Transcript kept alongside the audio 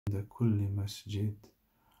kulli masjid,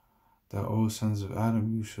 that, O sons of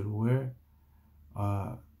Adam, you should wear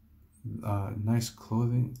nice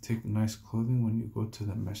clothing, take nice clothing when you go to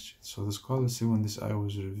the masjid. So the scholars say when this ayah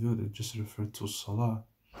was revealed, it just referred to salah.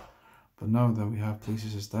 But now that we have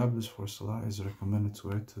places established for salah, is recommended to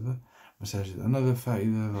wear to the masjid. Another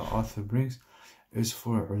fa'idah the author brings is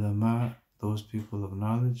for ulama, those people of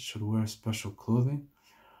knowledge, should wear special clothing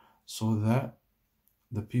so that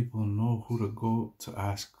the people know who to go to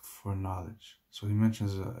ask for knowledge. So he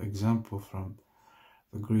mentions an example from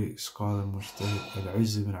the great scholar Mujtahid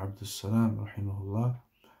Al-Izz ibn Abdus-Salam rahimahullah,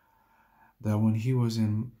 that when he was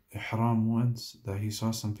in ihram once, that he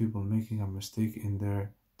saw some people making a mistake in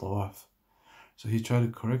their tawaf. So he tried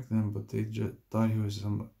to correct them, but they just thought he was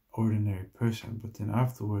some ordinary person. But then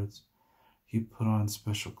afterwards, he put on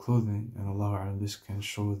special clothing, and Allah, this can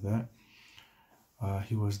show that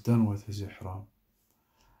he was done with his ihram.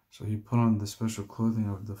 So he put on the special clothing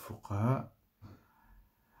of the fuqaha.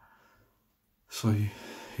 So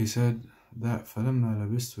he said that فَلَمَّا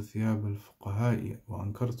لَبِسْتُ ثِيَابَ الْفُقَهَاءِ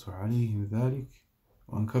وَأَنْكَرْتُ عَلَيْهِمْ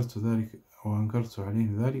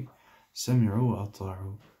ذَلِكَ سَمِعُوا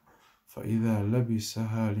وَأَطَاعُوا فَإِذَا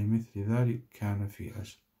لَبِسَهَا لِمِثْلِ ذَلِكَ كَانَ فِي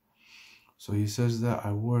أَجْرٍ. So he says that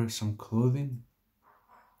I wore some clothing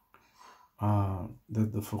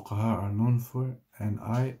that the fuqaha are known for, and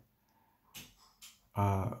I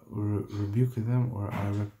rebuked them, or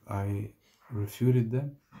I refuted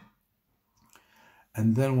them.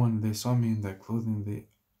 And then when they saw me in that clothing, they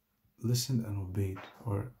listened and obeyed.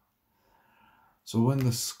 So when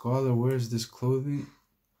the scholar wears this clothing,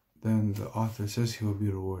 then the author says he will be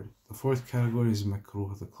rewarded. The fourth category is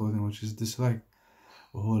makruh, the clothing which is disliked.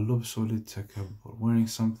 وَهُوَ لُبْسُ لِلتَّكَبُّرِ, wearing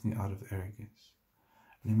something out of arrogance.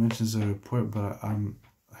 And he mentions a report, but I'm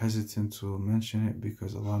hesitant to mention it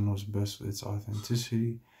because Allah knows best its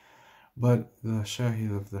authenticity. But the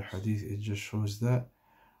shahid of the hadith, it just shows that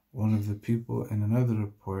one of the people in another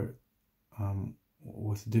report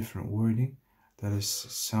with different wording that is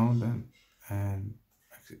sound and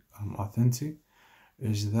authentic,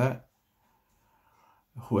 is that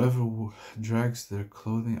whoever drags their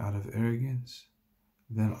clothing out of arrogance,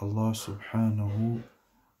 then Allah subhanahu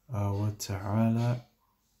wa ta'ala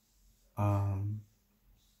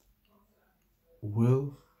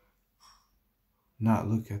will not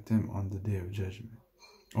look at them on the day of judgment.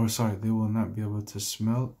 They will not be able to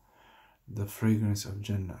smell the fragrance of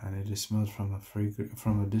Jannah, and it is smelled from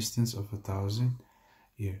a distance of 1,000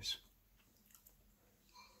 years.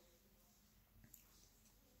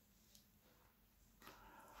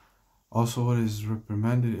 Also, what is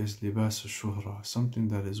reprimanded is libas al-shuhra, something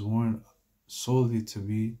that is worn solely to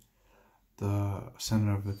be the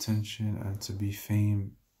center of attention and to be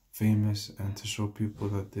famous and to show people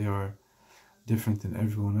that they are different than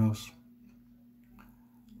everyone else.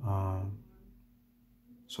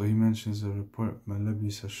 So he mentions a report, من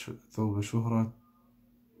لبس ثوب شهرة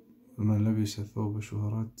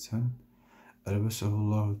ألبسه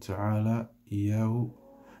الله تعالى إياه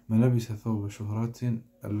من لبس ثوب شهرة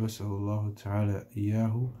ألبسه الله تعالى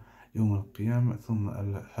إياه يوم القيامة ثم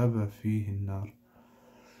ألهب فيه النار.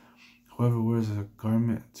 Whoever wears a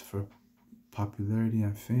garment for popularity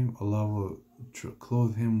and fame, Allah will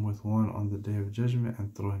clothe him with one on the day of judgment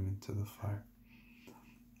and throw him into the fire.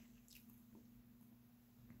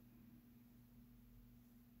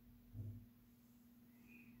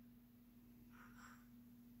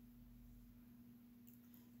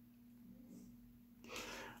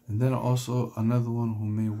 And then also another one who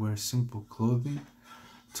may wear simple clothing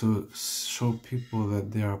to show people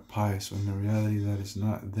that they are pious, when in reality that is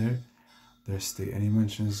not their state. And he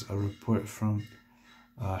mentions a report from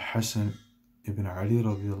Hassan ibn Ali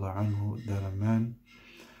radiallahu anhu, that a man,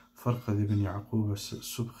 Farqad ibn Yaqub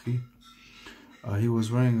al-Subhi, he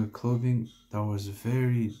was wearing a clothing that was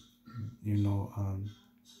very,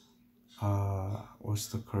 what's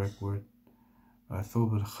the correct word?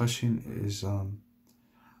 Thawb al-Khashin is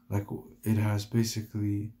like it has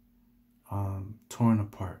basically torn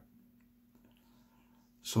apart.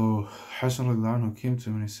 So Hassan radiallahu anhu came to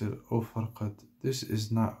him and he said, "O Farqad, this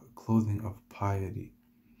is not clothing of piety.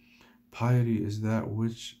 Piety is that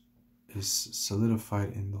which is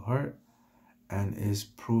solidified in the heart and is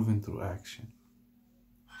proven through action."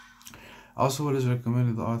 Also, what is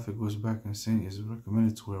recommended, the author goes back and saying, is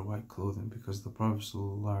recommended to wear white clothing, because the Prophet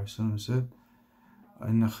ﷺ said,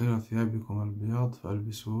 إن خير ثيابكم البياض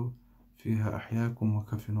فألبسوا فيها أحياكم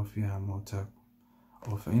وكفنوا فيها موتاكم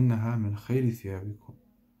وفإنها من خير ثيابكم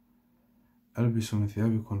ألبسوا من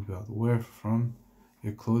ثيابكم البياض. Wear from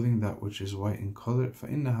your clothing that which is white in color,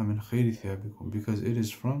 فإنها من خير ثيابكم, because it is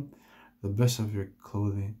from the best of your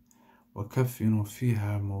clothing. وَكَفِّنُوا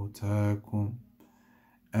فِيهَا مَوْتَاكُمْ,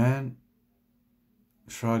 and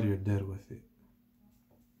shroud your dead with it.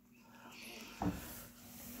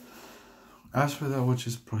 As for that which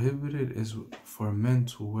is prohibited is for men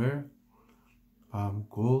to wear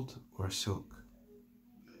gold or silk.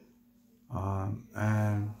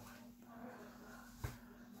 And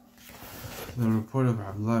the report of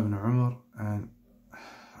Abdullah ibn Umar and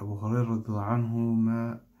Abu Hurairah رضي الله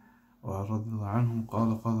عنهما ورضي الله عنهم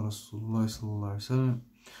قال رسول الله صلى الله عليه وسلم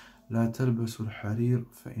لا تلبسوا الحرير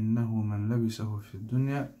فإنه من لبسه في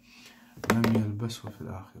الدنيا لم يلبسه في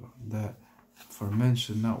الآخرة. That for men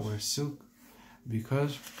should not wear silk,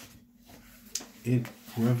 because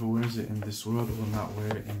whoever wears it in this world will not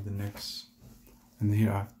wear it in the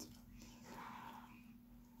hereafter.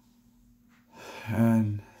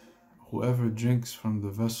 And whoever drinks from the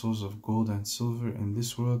vessels of gold and silver in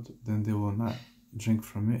this world, then they will not drink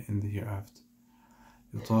from it in the hereafter.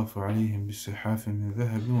 يطاف عليهم بصحاف من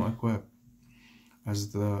ذهب وأكواب,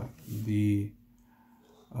 as the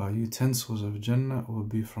utensils of Jannah will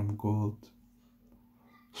be from gold.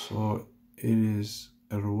 So it is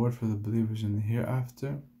a reward for the believers in the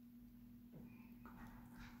hereafter.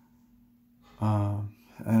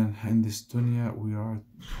 And in this dunya we are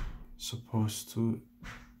supposed to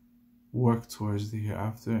work towards the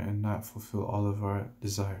hereafter and not fulfill all of our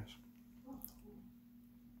desires.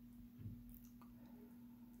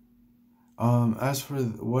 As for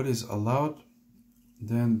what is allowed,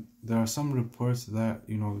 then there are some reports that,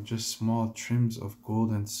 just small trims of gold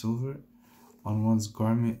and silver on one's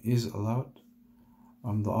garment is allowed.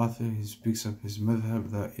 The author, he speaks of his madhab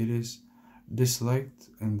that it is disliked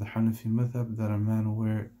in the Hanafi madhab that a man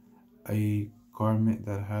wear a garment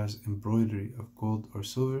that has embroidery of gold or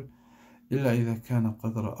silver إلا إذا كان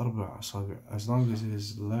قدر 4 أصابع, as long as it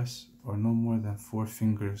is less or no more than 4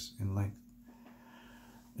 fingers in length,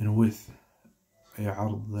 in width. أي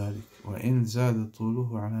عرض ذلك. وإن زاد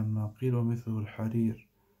طوله على ما قيل مثل الحرير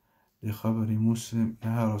لخبر مسلم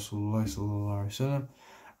نهى رسول الله صلى الله عليه وسلم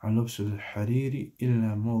عن لبس الحرير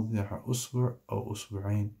إلا موضع أصبع أو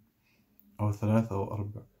أصبعين أو 3 أو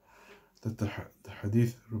 4. That the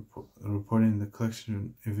hadith reporting the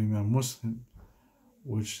collection of Imam Muslim,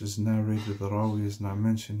 which is narrated, the Rawi is not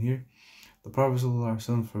mentioned here, the Prophet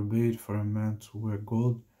ﷺ forbade for a man to wear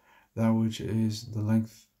gold, that which is the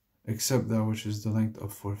length, except that which is the length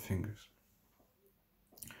of 4 fingers.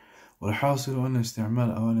 والحاصل أن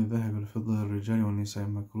استعمال أواني الذهب والفضة للرجال والنساء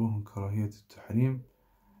مكروه كراهية التحريم.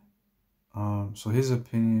 So his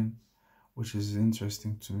opinion, which is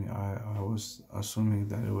interesting to me, I was assuming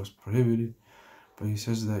that it was prohibited, but he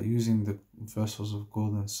says that using the vessels of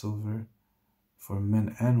gold and silver for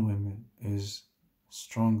men and women is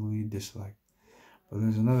strongly disliked. But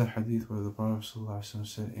there's another hadith where the Prophet ﷺ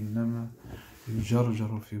said, إِنَّمَا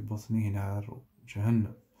يُجَرْجَرُ فِي بَطْنِهِ نَارُ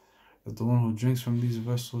جَهَنَّمْ, that the one who drinks from these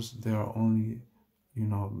vessels, they are only,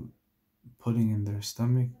 putting in their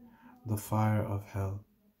stomach the fire of hell.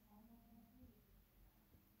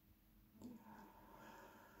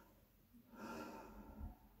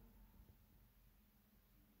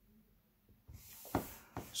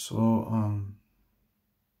 So,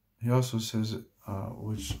 he also says,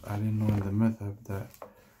 which I didn't know in the madhab, that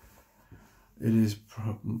it is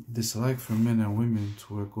disliked for men and women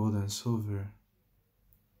to wear gold and silver.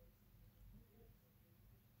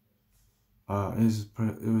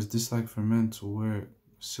 It was disliked for men to wear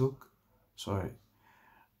silk,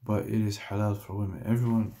 but it is halal for women.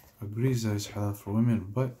 Everyone agrees that it's halal for women,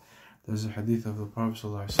 but there's a hadith of the Prophet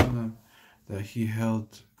ﷺ that he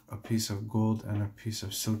held a piece of gold and a piece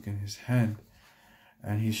of silk in his hand,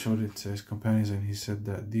 and he showed it to his companions, and he said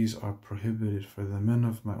that these are prohibited for the men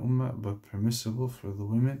of my ummah, but permissible for the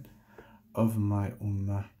women of my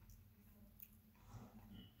ummah.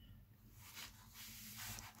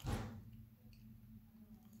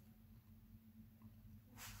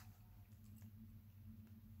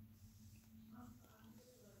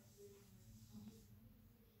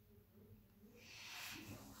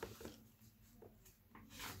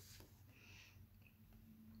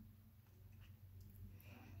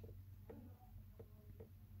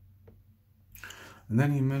 And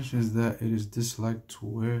then he mentions that it is disliked to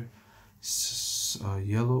wear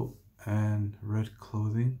yellow and red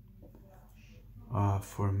clothing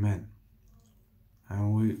for men.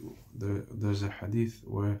 And there's a hadith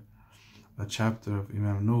where a chapter of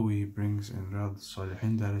Imam Nawawi brings in Riyadh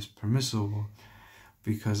al-Salihin that is permissible,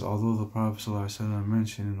 because although the Prophet ﷺ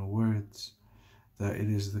mentioned in words that it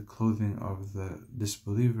is the clothing of the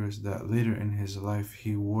disbelievers, that later in his life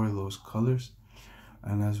he wore those colors.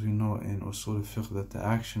 And as we know in Usul al-Fiqh that the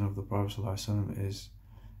action of the Prophet ﷺ is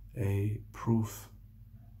a proof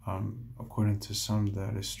according to some,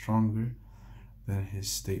 that is stronger than his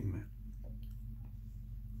statement.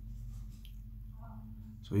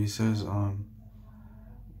 So he says, وَلَا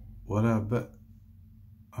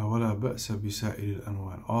بَأْسَ بِسَائِرِ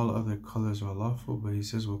الْأَنْوَانِ. All other colors are lawful, but he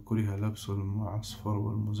says, وَكُرِهَ لَبْسُ الْمُعَصْفَرِ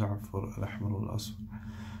وَالْمُزَعْفَرِ الْأَحْمَرُ وَالْأَصْفَرِ.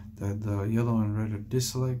 That the yellow and red are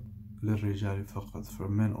disliked, لِلرِّجَالِ فَقَط, for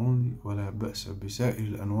men only. وَلَا بَأْسَ بِسَائِرِ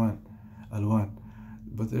الْأَلْوَانِ.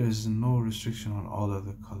 But there is no restriction on all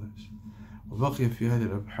other colors. وبقي في هذه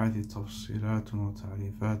الأبحاث تفصيلات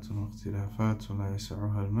وتعريفات واختلافات لا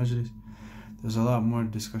يسعها المجلس. There's a lot more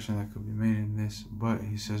discussion that could be made in this, but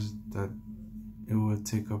he says that it would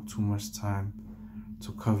take up too much time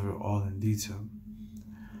to cover all in detail.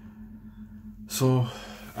 So,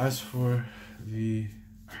 as for the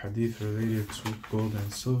hadith related to gold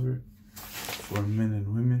and silver for men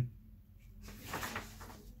and women,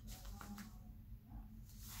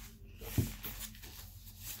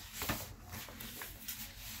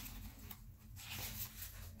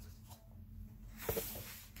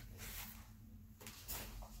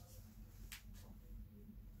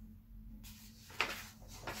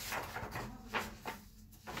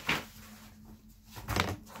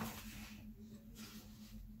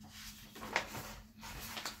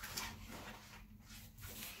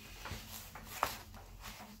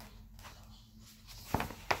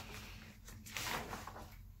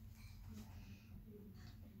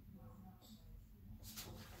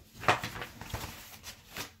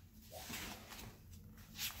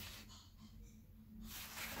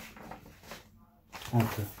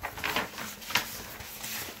 okay.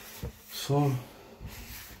 So,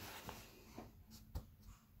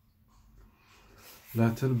 لا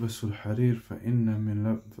تلبسوا الحرير فإن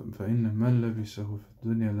من لبسه في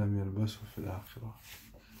الدنيا لم يلبسه في الآخرة.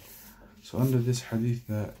 So under this hadith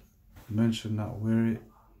that men should not wear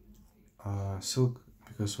silk,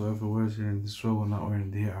 because whoever wears it in this world will not wear it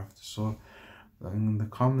in the hereafter. So in the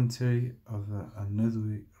commentary of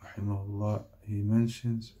An-Nadwi rahimahullah, he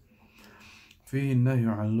mentions فيه النهي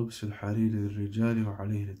عن لبس الحرير للرجال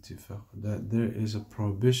وعليه الاتفاق, that there is a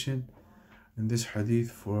prohibition in this hadith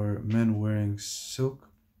for men wearing silk,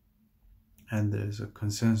 and there is a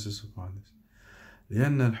consensus upon this.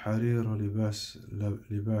 لأن الحرير لباس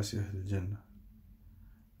أهل الجنة.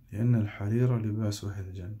 لأن الحرير لباس أهل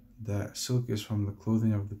الجنة. That silk is from the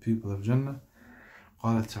clothing of the people of Jannah.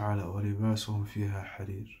 قال تعالى ولباسهم فيها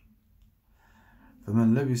حرير.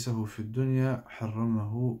 فمن لبسه في الدنيا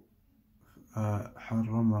حرمه في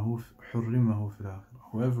الآخرة.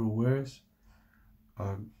 Whoever wears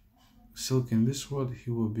silk in this world,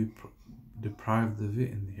 he will be deprived of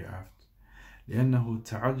it in the hereafter. لأنه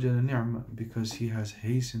تعجل نعمة, because he has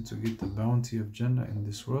hastened to get the bounty of Jannah in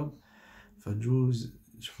this world. فجوز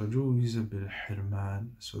بالحرمان,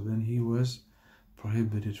 so then he was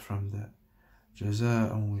prohibited from that.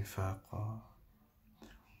 جزاء وفاقا,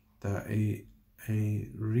 that a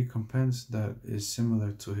recompense that is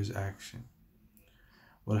similar to his action.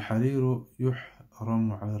 والحرير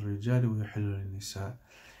يحرم على الرجال ويحل للنساء,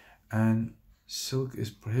 and silk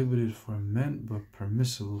is prohibited for men but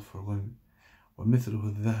permissible for women. ومثله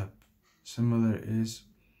الذهب, similar is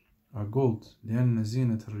gold. لأن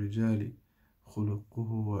زينة الرجال خلقه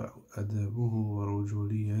وأدبه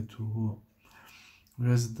ورجوليته,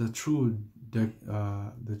 whereas the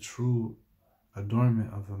true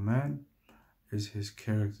adornment of a man is his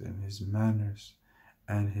character and his manners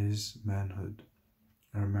and his manhood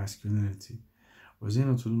or masculinity.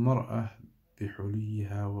 وزينة المرأة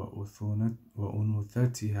بحليها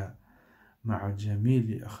وأنوثتها مع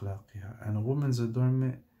جميل أخلاقها, and a woman's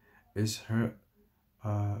adornment is her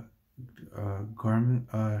her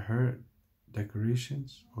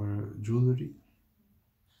decorations or jewelry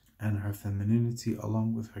and her femininity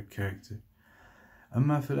along with her character.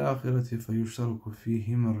 أما في الآخرة فيشترك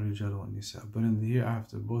فيهما الرجال والنساء, but in the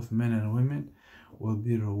hereafter both men and women will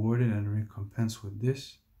be rewarded and recompensed with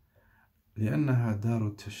this. لأنها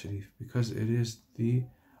دار التشريف, because it is the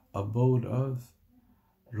abode of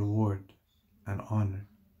reward and honor.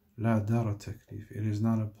 لا دار التكليف, it is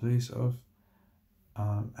not a place of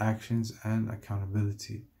actions and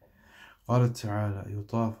accountability. قال تعالى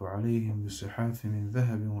يطاف عليهم بصحاف من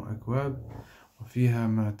ذهب وأكواب وفيها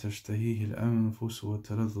ما تشتهيه الأنفس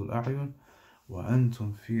وتلذ الأعين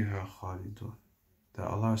وأنتم فيها خالدون. That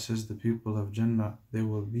Allah says the people of Jannah, they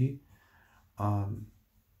will be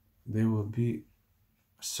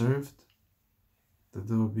served, that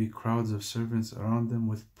there will be crowds of servants around them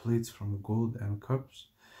with plates from gold and cups,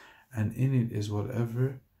 and in it is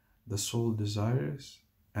whatever the soul desires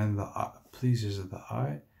and the pleases of the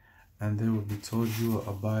eye, and they will be told you will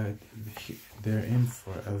abide therein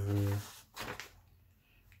forever.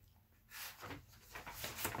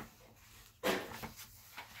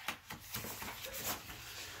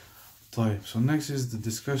 So next is the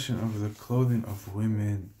discussion of the clothing of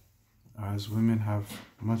women. As women have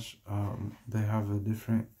they have a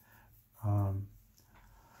different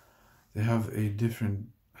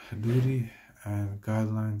duty and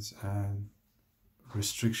guidelines and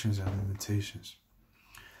restrictions and limitations.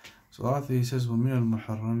 So author, he says, وَمِنَ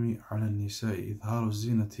الْمُحَرَّمِ عَلَى النِّسَاءِ إِظْهَارُ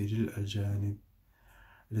الزِّينَةِ لِلْأَجَانِبِ.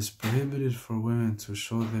 It is prohibited for women to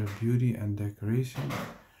show their beauty and decoration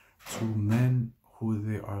to men who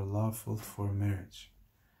they are lawful for marriage.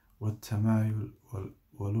 وَالتَّمَايُلْ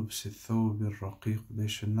وَلُبْسِ الثَّوْبِ الرَّقِيقِ. They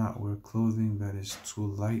should not wear clothing that is too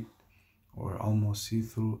light or almost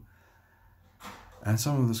see-through. And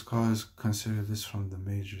some of the scholars consider this from the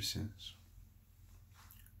major sins.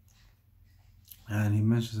 And he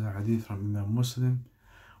mentions a hadith from Imam Muslim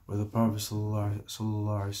where the Prophet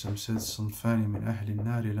ﷺ said, صنفان من أهل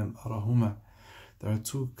النار لم أرهما. There are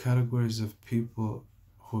two categories of people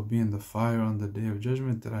who will be in the fire on the day of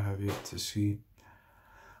judgment that I have yet to see.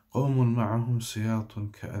 قوم معهم سياط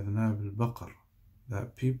كأذناب البقر.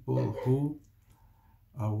 That people who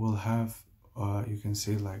will have, you can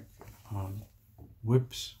say like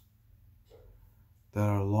whips that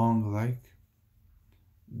are long like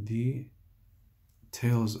the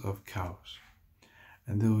tails of cows,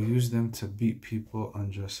 and they will use them to beat people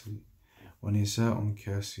unjustly. وَنِسَاءٌ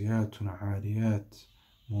كَاسِيَاتٌ عَارِيَاتٌ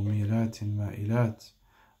مُمِيلَاتٍ مَائِلَاتٍ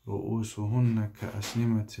رُؤُوسُهُنَّ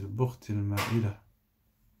كَأَسْنِمَةِ الْبُخْتِ الْمَائِلَةِ.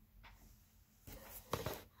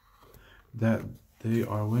 That they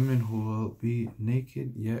are women who will be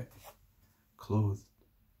naked yet clothed,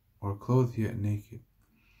 or clothed yet naked,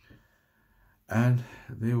 and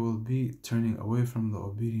they will be turning away from the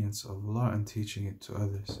obedience of Allah and teaching it to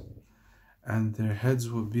others. And their heads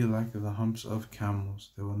will be like the humps of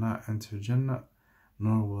camels. They will not enter Jannah,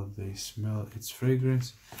 nor will they smell its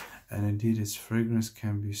fragrance, and indeed its fragrance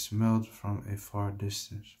can be smelled from a far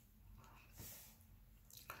distance.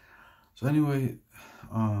 So anyway,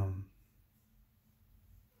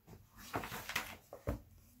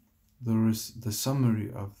 the summary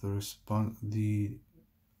of the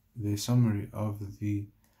summary of the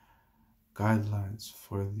guidelines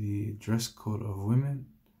for the dress code of women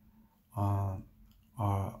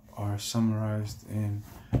are summarized in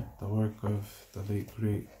the work of the late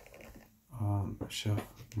great Sheikh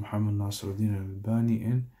Muhammad Nasiruddin al-Albani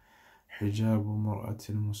in حجاب مرأة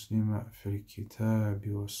المسلمة في الكتاب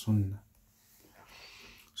والسنة.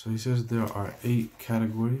 So he says there are 8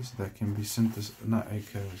 categories that can be synthesized, not 8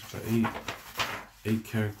 categories, but 8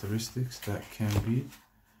 characteristics that can be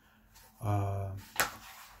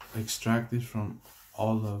extracted from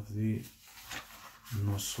all of the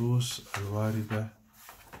nusus al-warida,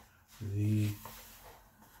 the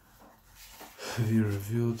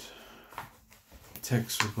revealed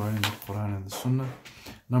texts regarding the Quran and the Sunnah.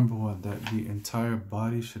 Number 1, that the entire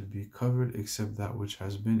body should be covered except that which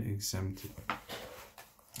has been exempted.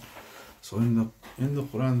 So in the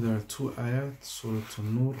Quran there are 2 ayat, Surah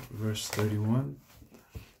An-Nur verse 31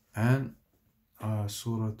 and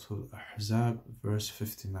Surah Al-Ahzab verse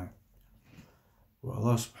 59, where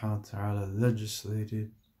Allah subhanahu wa ta'ala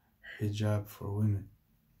legislated hijab for women.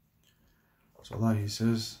 So Allah, he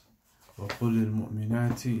says, وَقُلِ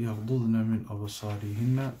الْمُؤْمِنَاتِ يَغْضُضْنَ مِنْ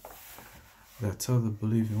أَبْصَارِهِنَّ, that tell the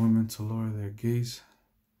believing women to lower their gaze,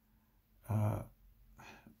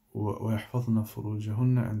 وَيَحْفَظْنَ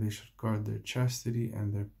فُرُوجَهُنَّ, and they should guard their chastity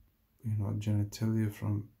and their genitalia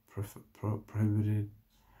from prohibited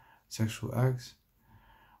sexual acts.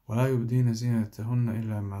 وَلَا يُبْدِينَ زِينَتَهُنَّ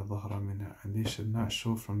إِلَّا مَا ظَهَرَ مِنْهَا, and they should not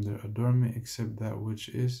show from their adornment except that which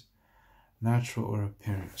is natural or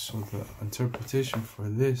apparent. So the interpretation for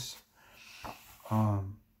this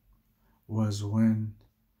was when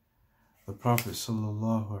the Prophet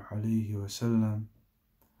sallallahu alaihi wasallam,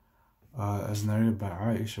 as narrated by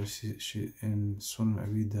Aisha, she in Sunan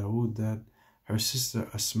Abi Dawood, that her sister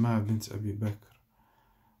Asma bint Abi Bakr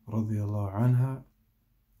radiyallahu anha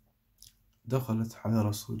دخلت على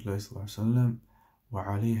رسول الله صلى الله عليه وسلم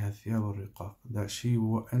وعليها ثياب الرقاق, that she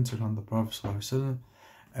entered on the Prophet صلى الله عليه وسلم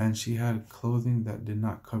and she had clothing that did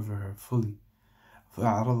not cover her fully.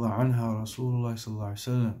 فأعرض عنها رسول الله صلى الله عليه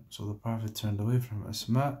وسلم, so the Prophet turned away from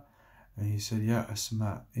Asma and he said, يا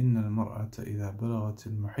أسماء إن المرأة إذا بلغت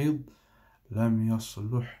المحيض لم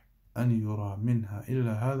يصلح أن يرى منها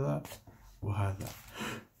إلا هذا وهذا,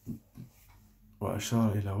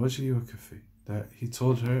 وأشار إلى وجهه وكفيه. That he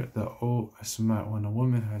told her that, oh Asma, when a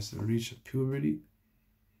woman has reached puberty,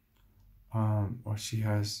 or she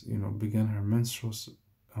has begun her menstrual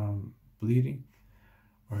bleeding,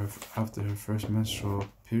 or after her first menstrual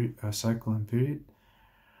period, cycle and period,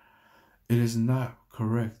 it is not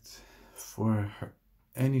correct for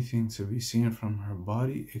anything to be seen from her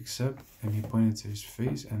body except, and he pointed to his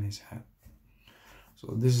face and his hand.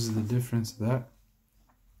 So this is the difference that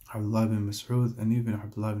Abdullah bin Mas'ud and even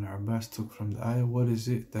Abdullah bin Abbas took from the ayah. What is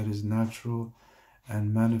it that is natural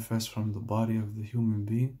and manifest from the body of the human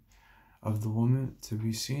being, of the woman, to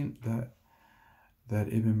be seen? That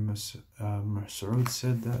Ibn Mas'ud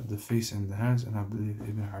said that the face and the hands, and I believe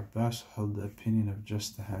Ibn Abbas held the opinion of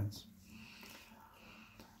just the hands.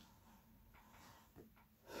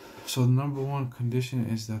 So the number one condition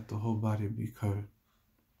is that the whole body be covered.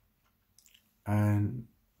 And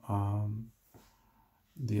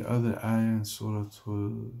the other ayah in Surah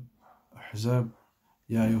Al-Ahzab,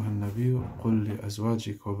 يا أيها النبي قل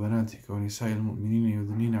لأزواجك وبناتك ونساء المؤمنين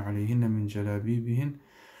يدنين عليهن من جلابيبهن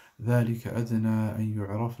ذلك أدنى أن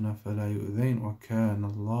يعرفن فلا يؤذين وكان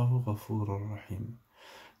الله غفورا رحيما.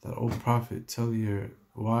 That, O Prophet, tell your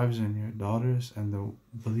wives and your daughters and the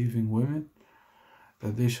believing women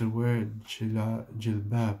that they should wear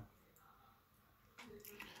jilbab,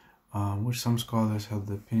 which some scholars have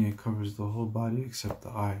the opinion covers the whole body except the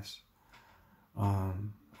eyes.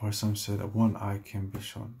 Or some said that one eye can be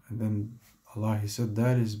shown. And then Allah, He said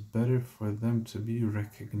that is better for them to be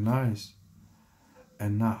recognized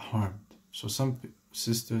and not harmed. So some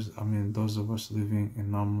sisters, those of us living in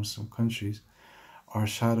non-Muslim countries, are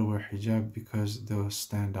shy to wear hijab because they will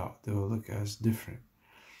stand out, they will look as different.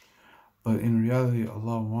 But in reality,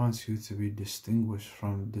 Allah wants you to be distinguished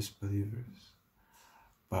from disbelievers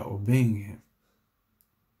by obeying Him.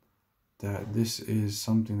 That this is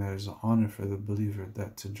something that is an honor for the believer,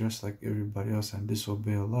 that to dress like everybody else and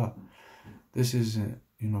disobey Allah, this isn't,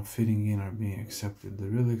 fitting in or being accepted. The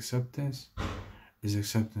real acceptance is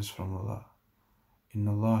acceptance from Allah. إِنَّ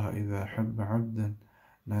اللَّهَ إِذَا حَبَّ عَبْدًا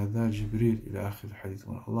نَادَى جِبْرِيلَ إِلَى آخِرِ الْحَدِيثِ.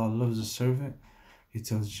 When Allah loves a servant, He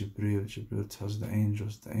tells Jibreel, Jibreel tells the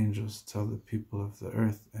angels tell the people of the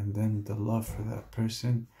earth, and then the love for that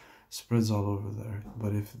person spreads all over the earth.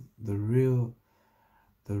 But if the real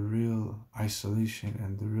isolation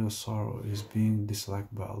and the real sorrow is being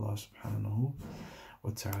disliked by Allah subhanahu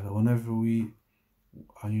wa ta'ala, whenever we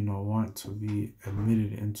want to be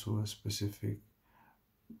admitted into a specific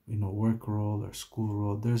work role or school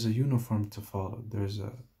role, there's a uniform to follow, there's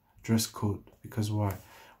a dress code. Because why?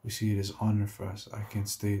 We see it as honor for us. I can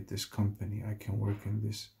stay at this company, I can work in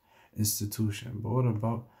this institution. But what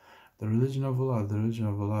about the religion of Allah? The religion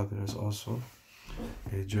of Allah, there is also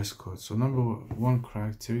a dress code. So number one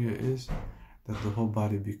criteria is that the whole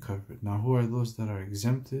body be covered. Now, who are those that are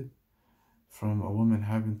exempted from a woman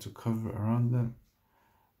having to cover around them?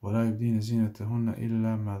 وَلَا يُبْدِينَ زِينَتَهُنَّ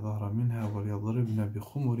إِلَّا مَا ظَهَرَ مِنْهَا وَلْيَضْرِبْنَ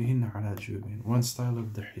بِخُمُرِهِنَّ عَلَى جُيُوبِهِنَّ. One style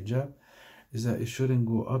of the hijab is that it shouldn't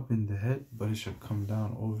go up in the head, but it should come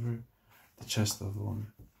down over the chest of a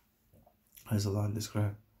woman, as Allah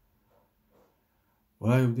described.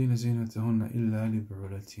 وَلَا يُبْدِينَ زِينَتَهُنَّ إِلَّا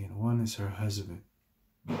لِبُعُولَتِهِنَّ. One is her husband.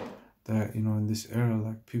 That, in this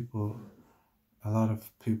era, a lot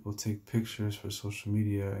of people take pictures for social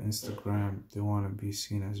media, Instagram. They want to be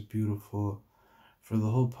seen as beautiful. For the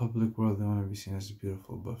whole public world, they want to be seen as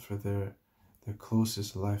beautiful. But for their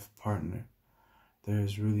closest life partner, there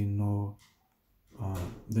is really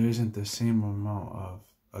there isn't the same amount of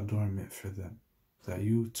adornment for them. That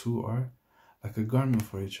you two are like a garment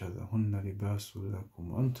for each other. هُنَّ لِبَاسٌ لَكُمْ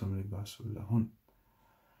وَأَنْتُمْ لِبَاسٌ لَهُنَّ.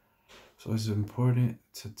 So it's important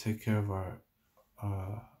to take care of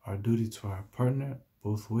our duty to our partner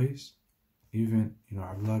both ways. Even,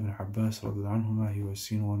 Abdullah bin Abbas radiallahu anhuma, he was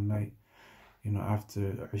seen one night,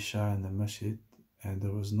 after Isha in the masjid, and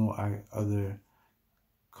there was no other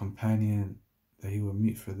companion that he would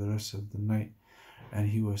meet for the rest of the night. And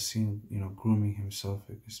he was seen, grooming himself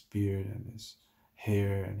with his beard and his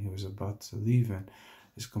hair, and he was about to leave. And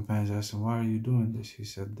his companions asked him, "Why are you doing this?" He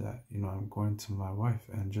said that, I'm going to my wife,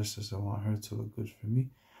 and just as I want her to look good for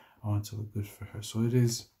me, I want to look good for her. So it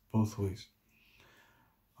is both ways.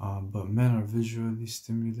 But men are visually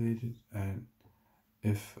stimulated, and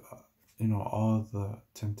if, all the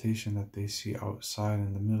temptation that they see outside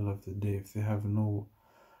in the middle of the day, if they have no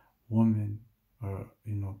woman or,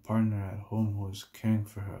 partner at home who is caring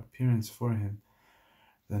for her appearance for him,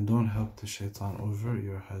 then don't help the shaitan over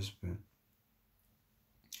your husband.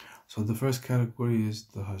 So the first category is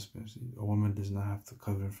the husband. A woman does not have to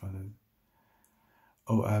cover in front of him.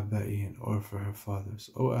 أو آبائهن, or for her fathers.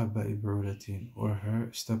 أو آباء بعولتهن, or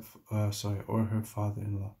her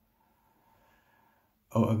father-in-law.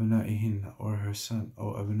 أو أبنائهن, or her son.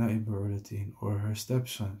 أو أبناء بعولتهن, or her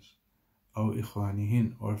stepsons. أو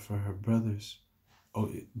إخوانهن, or for her brothers. أو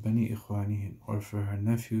بني إخوانهن, or for her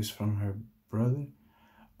nephews from her brother.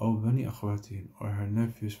 أو بني أخواتهن, or her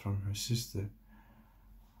nephews from her sister.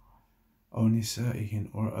 أو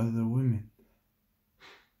نسائهن, or other women,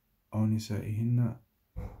 أو نسائهن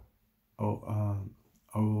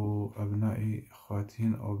أو أبناء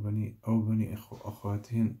أخواتهن أو بني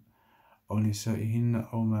أخواتهن أو نسائهن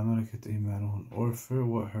أو ما ملكت أيمانهن, or for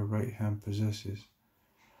what her right hand possesses,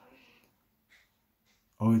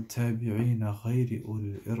 أو التابعين غير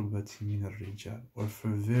أولي الإربة من الرجال, or for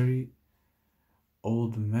very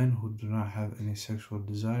old men who do not have any sexual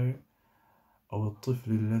desire, أو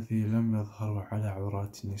الطفل الذي لم يظهر على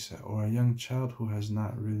عورات النساء, or a young child who has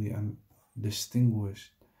not really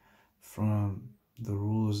distinguished from the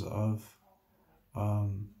rules of a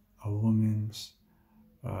woman's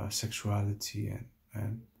sexuality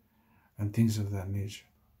and things of that nature.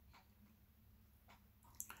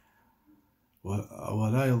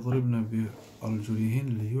 ولا يضربن بأرجلهن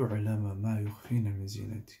ليعلم ما يخفين من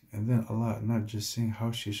زينتهن. And then Allah not just saying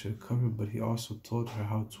how she should cover, but He also told her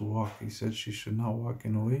how to walk. He said she should not walk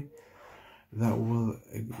in a way that will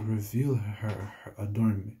reveal her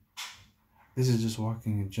adornment. This is just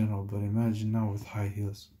walking in general, but imagine now with high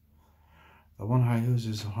heels. The one high heels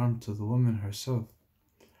is a harm to the woman herself,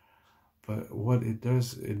 but what it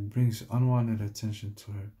does, it brings unwanted attention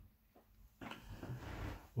to her.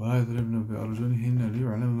 ولا يضربن بأرجلهن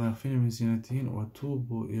ليعلم ما يخفين من زينتهن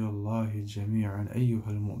وتوبوا إلى الله جميعا أيها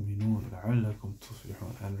المؤمنون لعلكم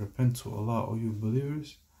تفلحون. And repent to Allah, O you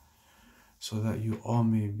believers, so that you all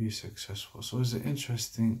may be successful. So it's an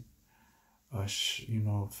interesting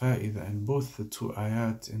fa'idah in both the two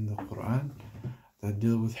ayat in the Quran that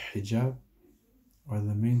deal with hijab, or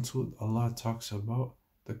the main two. Allah talks about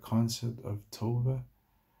the concept of tawbah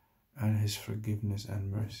and His forgiveness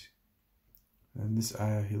and mercy. In this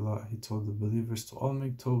ayah, He told the believers to all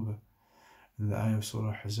make tawbah. In the ayah of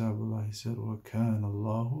Surah Ahzab, Allah He said, وَكَانَ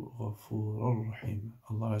اللَّهُ غَفُورًا رَحِيمًا.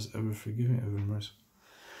 Allah is ever forgiving, ever merciful.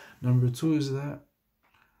 Number two is that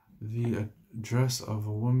the dress of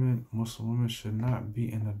a woman, Muslim woman, should not be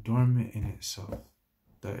an adornment in itself.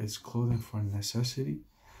 That it's clothing for necessity,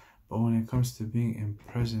 but when it comes to being in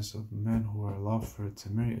presence of men who are allowed for her to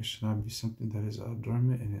marry, it should not be something that is an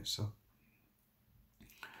adornment in itself.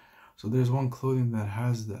 So there's one clothing that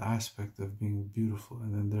has the aspect of being beautiful,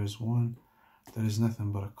 and then there's one that is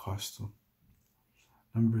nothing but a costume.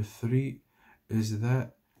 Number three is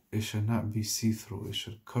that it should not be see-through. It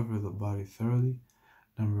should cover the body thoroughly.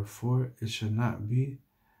 Number four, it should not be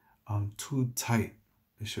too tight.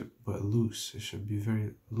 But loose. It should be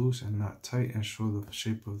very loose and not tight and show the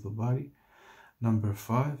shape of the body. Number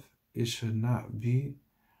five, it should not be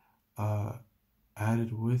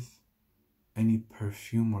added with any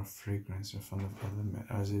perfume or fragrance in front of other men,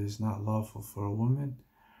 as it is not lawful for a woman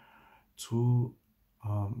to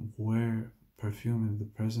wear perfume in the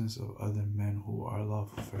presence of other men who are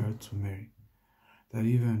lawful for her to marry. That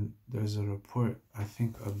even there's a report, I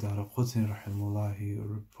think Ad-Daraqutni rahimahullah, he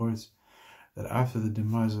reports that after the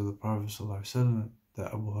demise of the Prophet ﷺ,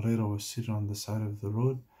 that Abu Hurairah was sitting on the side of the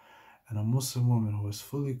road, and a Muslim woman who was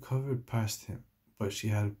fully covered passed him, but she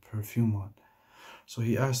had perfume on. So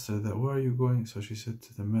he asked her that, where are you going? So she said,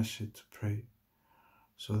 to the masjid to pray.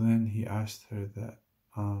 So then he asked her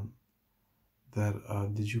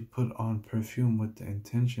did you put on perfume with the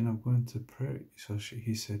intention of going to pray? So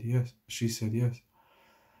he said yes. She said yes.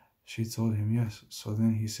 She told him yes. So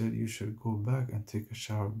then he said, you should go back and take a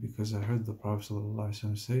shower, because I heard the Prophet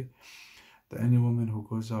ﷺ say that any woman who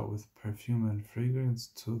goes out with perfume and fragrance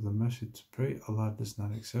to the masjid to pray, Allah does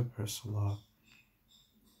not accept her salah.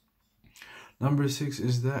 Number six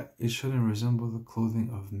is that it shouldn't resemble the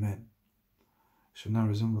clothing of men. It should not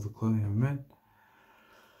resemble the clothing of men.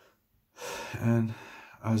 And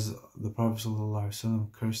as the Prophet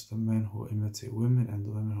ﷺ cursed the men who imitate women and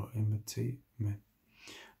the women who imitate men.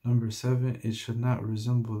 Number seven, it should not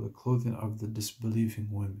resemble the clothing of the disbelieving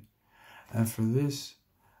women. And for this,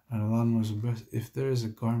 and Allah knows best, if there is a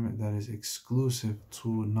garment that is exclusive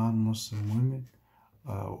to non-Muslim women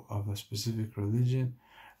of a specific religion,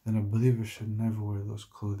 then a believer should never wear those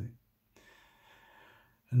clothing.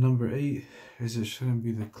 And number eight is it shouldn't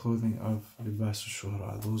be the clothing of libas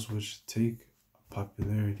al-shuhra, those which take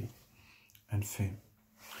popularity and fame.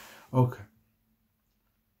 Okay.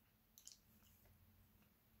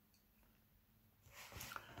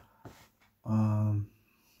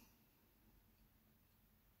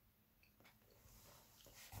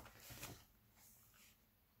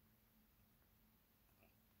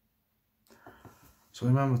 So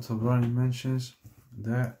Imam al-Tabrani mentions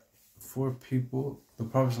that 4 people, the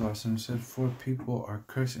Prophet ﷺ said 4 people are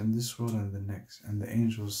cursed in this world and the next, and the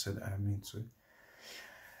angels said Ameen to it.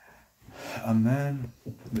 A man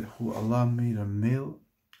who Allah made a male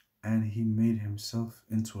and he made himself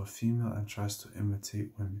into a female and tries to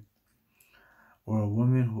imitate women. or a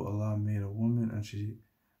woman who Allah made a woman and she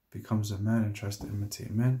becomes a man and tries to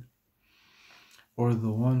imitate men, or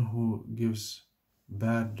the one who gives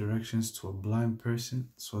bad directions to a blind person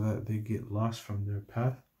so that they get lost from their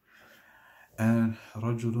path, and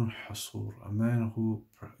rajulun hasur, a man who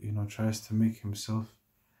tries to make himself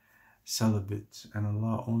celibate, and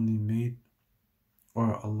Allah only made,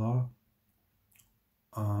 or Allah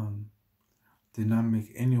did not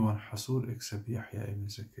make anyone hasur except Yahya ibn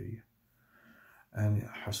Zakaria. And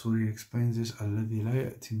Hasuri explains this: الذي لا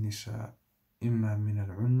يأتي النساء إما من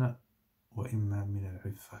العنة وإما من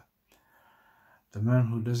العفة. The man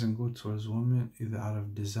who doesn't go towards women either out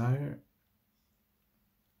of desire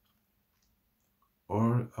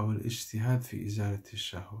or أو الاجتهاد في إزالة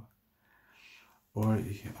الشهوة, or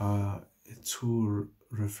to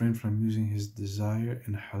refrain from using his desire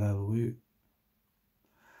in a halal way.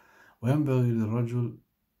 وينبغي للرجل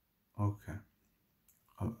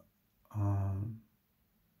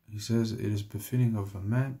he says it is befitting of a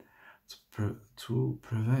man to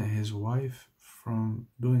prevent his wife from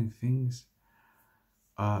doing things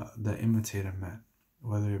that imitate a man,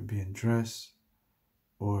 whether it be in dress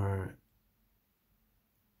or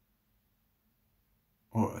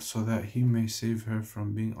so that he may save her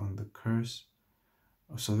from being on the curse,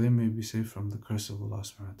 so they may be saved from the curse of Allah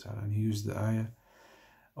subhanahu wa ta'ala. And he used the ayah,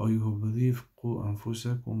 O you who believe, قُوا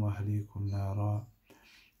أَنفُسَكُمْ وَأَهْلِيكُمْ نَارًا,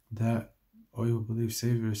 that, O you who believe,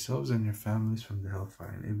 save yourselves and your families from the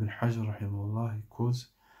hellfire. And Ibn Hajar rahimahullah, he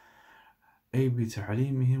quotes, أي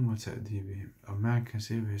بتعليمهم وتأديبهم, a man can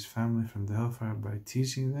save his family from the hellfire by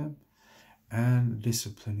teaching them and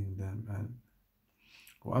disciplining them, and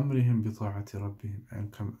وأمرهم بطاعة ربهم,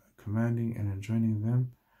 and commanding and enjoining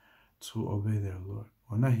them to obey their Lord,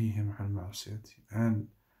 ونهيهم عن معصيته, and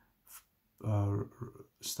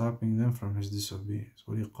stopping them from his disobedience.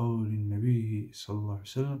 ولقول النبي صلى الله عليه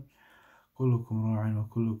وسلم كلكم راع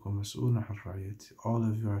وكلكم مسؤول عن رعيته, all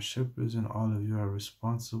of you are shepherds and all of you are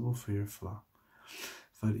responsible for your flock.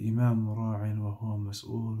 فالإمام راع وهو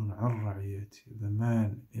مسؤول عن رعيته,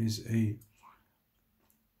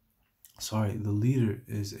 the leader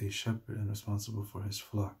is a shepherd and responsible for his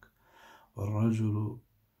flock. والرجل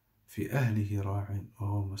في أهله راع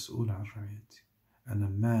وهو مسؤول عن رعيته, and a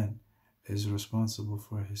man is responsible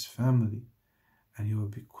for his family and he will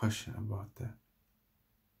be questioned about that.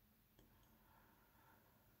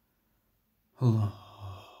 Allah.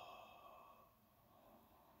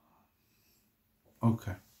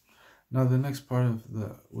 Okay. Now the next part of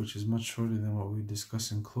which is much shorter than what we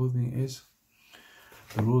discussed in clothing, is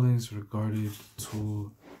the rulings regarding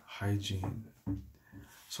to hygiene.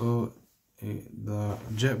 So the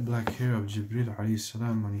jet black hair of Jibreel عليه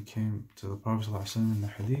السلام when he came to the Prophet ﷺ in the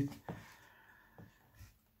Hadith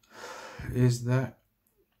is that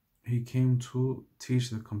he came to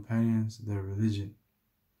teach the companions their religion,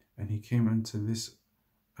 and he came and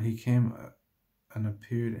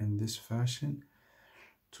appeared in this fashion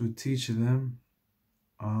to teach them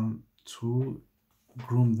to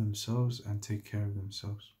groom themselves and take care of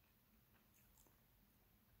themselves.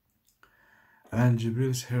 And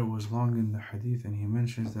Jibreel's hair was long in the Hadith, and he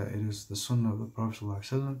mentions that it is the sunnah of the Prophet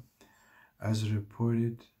ﷺ, as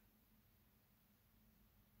reported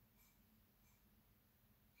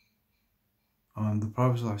the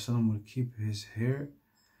Prophet ﷺ would keep his hair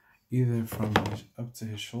either from up to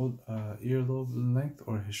his shoulder, earlobe length,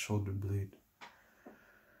 or his shoulder blade.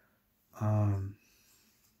 And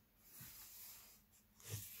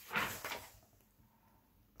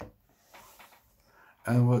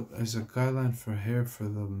what is a guideline for hair for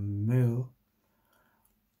the male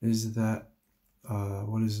is that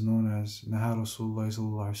what is known as Naha Rasulullah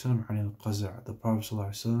sallallahu alaihi wasallam anil qaza'. The Prophet sallallahu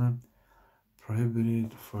alaihi wasallam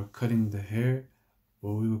prohibited for cutting the hair,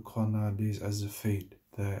 what we would call nowadays as a fade,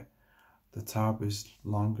 that the top is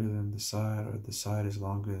longer than the side, or the side is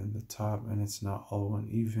longer than the top, and it's not all one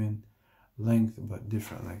even length but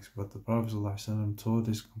different lengths. But the Prophet ﷺ told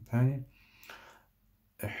his companion,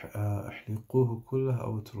 احلقوه كله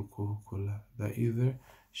أو اتركوه كله, that either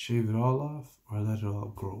shave it all off or let it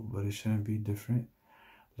all grow, but it shouldn't be different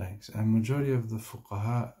lengths. And majority of the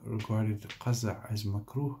fuqaha regarded qaza' as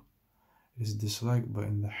makruh, is disliked, but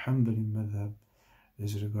in the Hanbali madhab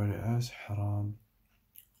is regarded as haram.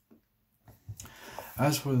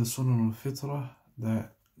 As for the Sunan al-Fitrah,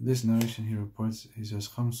 that this narration he reports, he says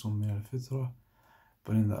khamsun min al-Fitrah,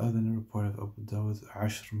 but in the other report of Abu Dawud,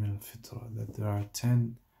 ashr min al-Fitrah, that there are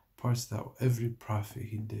 10 parts that every prophet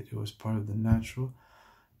he did. It was part of the natural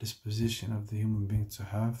disposition of the human being to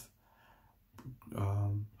have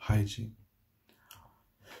hygiene.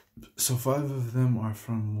 So 5 of them are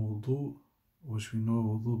from wudu, which we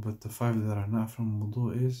know wudu, but the 5 that are not from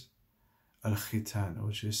wudu is al-khitan,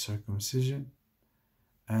 which is circumcision,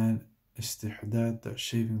 and istihdad, that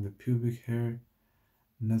shaving the pubic hair.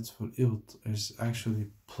 Natful ilt is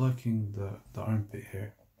actually plucking the armpit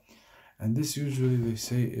hair. And this usually, they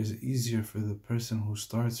say, is easier for the person who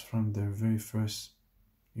starts from their very first,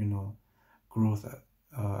 growth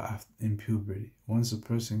in puberty. Once a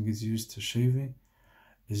person gets used to shaving,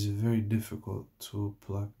 it's very difficult to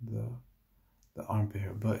pluck the armpit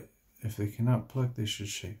hair. But if they cannot pluck, they should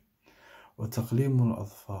shave. وَتَقْلِيمُ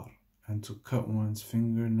الْأَظْفَارِ, and to cut one's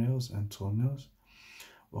fingernails and toenails.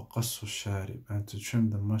 وَقَصُّ الشَّارِبِ, and to trim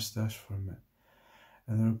the mustache for men.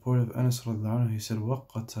 And the report of Anas رضي الله عنه, he said,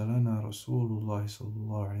 وَقَّتَ لَنَا رَسُولُ اللَّهِ صلى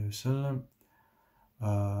الله عليه وسلم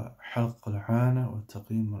حلق العانة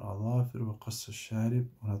وتقييم الأظافر وقص الشارب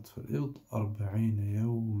ونتف الإبط 40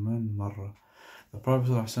 يوما مرة. The Prophet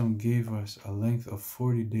ﷺ gave us a length of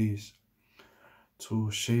 40 days to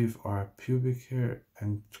shave our pubic hair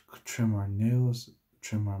and trim our nails,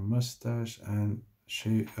 trim our mustache, and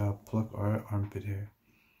pluck our armpit hair.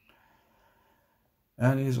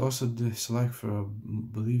 And it is also disliked for a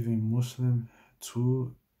believing Muslim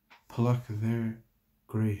to pluck their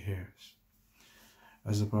gray hairs.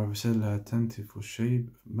 As the Prophet said, لا تنتف الشيب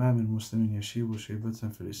ما من مسلم يشيب شيبة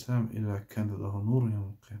في الإسلام إلا كان له نور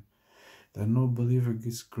يوم القيامة. That no believer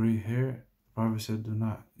gets gray hair. The Prophet said, do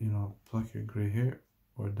not, pluck your gray hair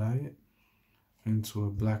or dye it into a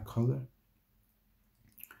black color,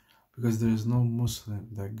 because there is no Muslim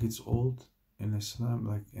that gets old in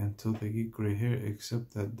Islam until they get gray hair,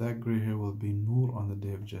 except that gray hair will be nur on the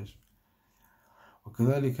Day of Judgment.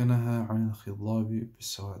 وَكَذَلِكَ نَهَى عَنِ الْخِضَّابِ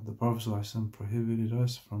بِالسَّوَادِ. The Prophet ﷺ prohibited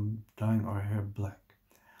us from dyeing our hair black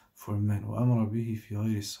for men. وَأَمَرَ بِهِ فِي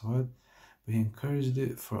غَيْرِ السَّوَادِ, but he encouraged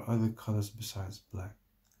it for other colors besides black.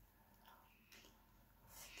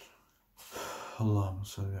 Allahumma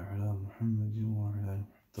salli ala Muhammad wa ala Muhammad.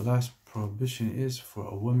 The last prohibition is for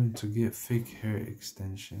a woman to get fake hair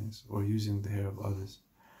extensions or using the hair of others.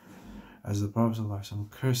 As the Prophet ﷺ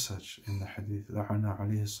cursed such in the Hadith, لَعَنَ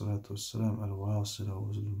عليه الصلاة والسلام الواصلة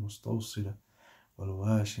والمستوصلة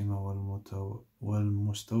والواشمة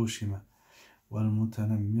والمستوشمة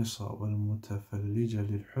والمتنمصة والمتفلجة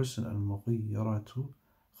للحسن المغيرة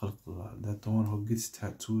خلق الله. That the one who gets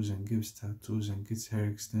tattoos and gives tattoos and gets hair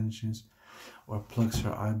extensions or plucks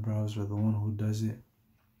her eyebrows, or the one who does it,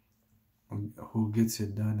 who gets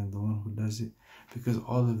it done, and the one who does it, because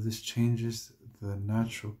all of this changes the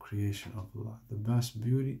natural creation of Allah. The best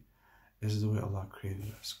beauty is the way Allah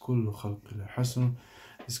created us. كُلُّ خَلْقِ اللَّهِ حَسَنٌ.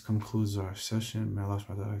 This concludes our session. May Allah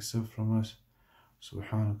subhanahu wa ta'ala accept from us.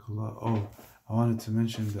 Subhanakallah. Oh, I wanted to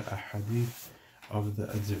mention the ahadith of the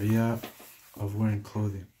ad'iyah of wearing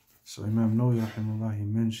clothing. So Imam Nawawi rahimahullah, he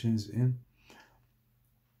mentions in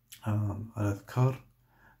al-adhkar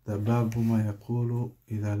that باب ما يقول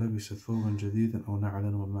إذا لبس ثوبا جديدا أو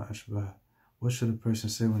نعلا وما أشبهه. What should a person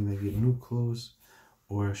say when they get new clothes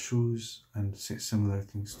or shoes and similar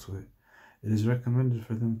things to it? It is recommended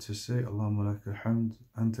for them to say, Allahumma laka alhamd,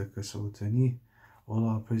 anta kasawtani.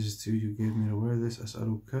 Allah, praises to you, you gave me to wear this.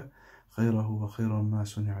 As'aluka khayrahu wa khayra ma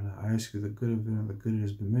suni'a. I ask you the good of it and the good it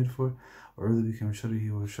has been made for. A'udhu bika min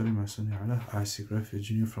sharrihi wa sharri ma suni'a. I seek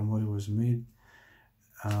refuge in you from what it was made,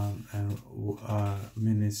 and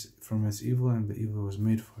from its evil and the evil it was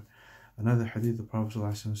made for. Another hadith, the Prophet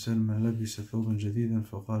ﷺ said, من لبس ثوبا جديدا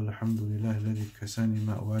فقال الحمد لله الذي كساني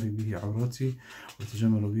ما أواري به عورتي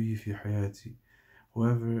وتجمل به في حياتي.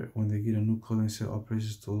 Whoever, when they get a new clothing, say, all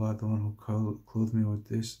praises to Allah, the one who clothed me with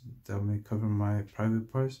this, that may cover my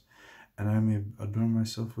private parts, and I may adorn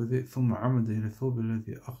myself with it. ثم عمد إلى الثوب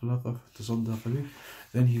الذي أخلق فتصدق به.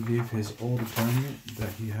 Then he gave his old garment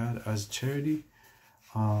that he had as charity.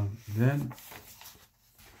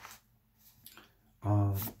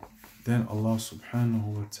 Then Allah subhanahu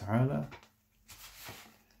wa ta'ala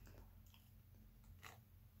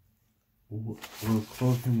will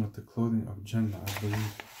clothe him with the clothing of Jannah, I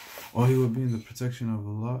believe. Or he will be in the protection of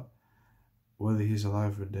Allah, whether he's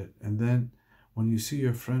alive or dead. And then when you see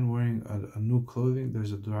your friend wearing a new clothing,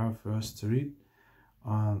 there's a dua for us to read,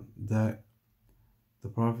 that the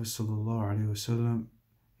Prophet sallallahu alaihi wasallam,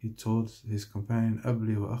 he told his companion,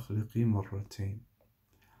 أبلي وأخلقي مرتين.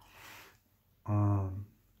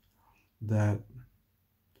 That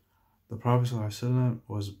the Prophet ﷺ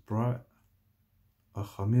was brought a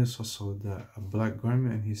khamisa sawda, a black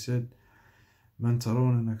garment, and he said, Man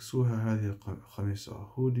tarawna naksuha hadhihi al-khamisa.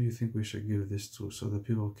 Who do you think we should give this to? So the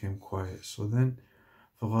people came quiet. So then,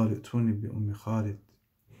 فَقَالِ ائْتُونِي بِأُمِّ خَالِدٍ.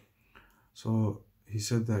 So he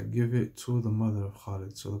said that, give it to the mother of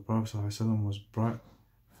Khalid. So the Prophet ﷺ was brought,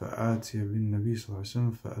 فَآتِيَ بِالنَّبِي صلى الله عليه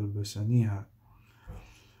وسلم فَأَلْبَسَنِيهَا.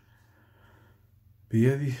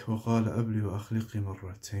 بيدي وقال أبلي وأخلقي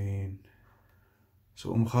مرتين.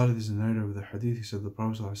 So Khalid is the narrator of the hadith. He said the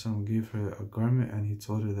Prophet ﷺ gave her a garment and he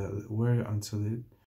told her that wear it until it